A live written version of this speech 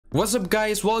What's up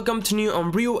guys, welcome to new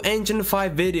Unreal Engine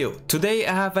 5 video. Today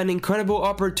I have an incredible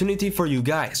opportunity for you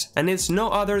guys, and it's no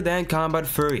other than Combat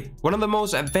Fury, one of the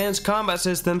most advanced combat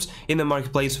systems in the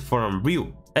marketplace for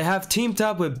Unreal. I have teamed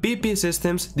up with BP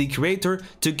Systems, the creator,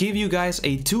 to give you guys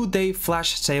a 2-day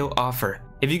flash sale offer.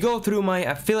 If you go through my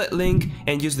affiliate link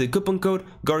and use the coupon code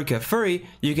GorkaFury,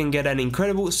 you can get an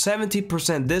incredible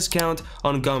 70% discount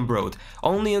on Gumroad,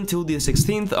 only until the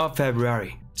 16th of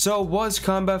February. So what's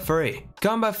Combat Fury?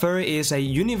 Combat Fury is a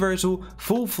universal,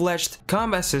 full-fledged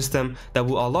combat system that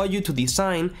will allow you to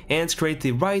design and create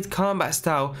the right combat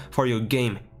style for your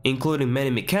game, including many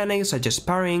mechanics such as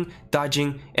parrying,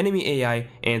 dodging, enemy AI,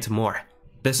 and more.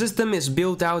 The system is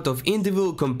built out of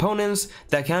individual components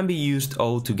that can be used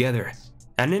all together.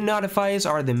 Animation modifiers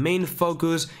are the main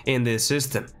focus in this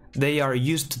system. They are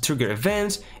used to trigger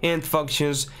events and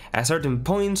functions at certain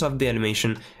points of the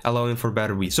animation, allowing for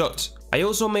better results. I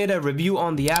also made a review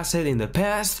on the asset in the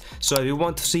past, so if you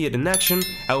want to see it in action,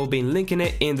 I will be linking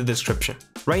it in the description.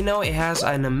 Right now it has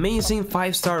an amazing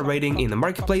 5-star rating in the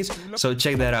marketplace, so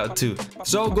check that out too.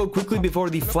 So go quickly before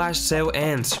the flash sale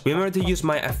ends. Remember to use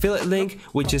my affiliate link,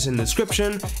 which is in the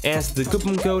description, and the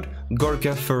coupon code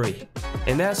GorkaFury.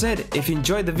 And that's it. If you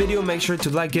enjoyed the video, make sure to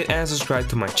like it and subscribe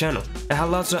to my channel. I have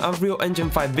lots of Unreal Engine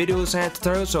 5 videos and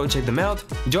tutorials, so check them out.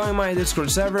 Join my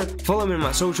Discord server, follow me on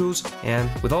my socials, and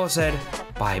with all said,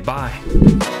 bye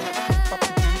bye.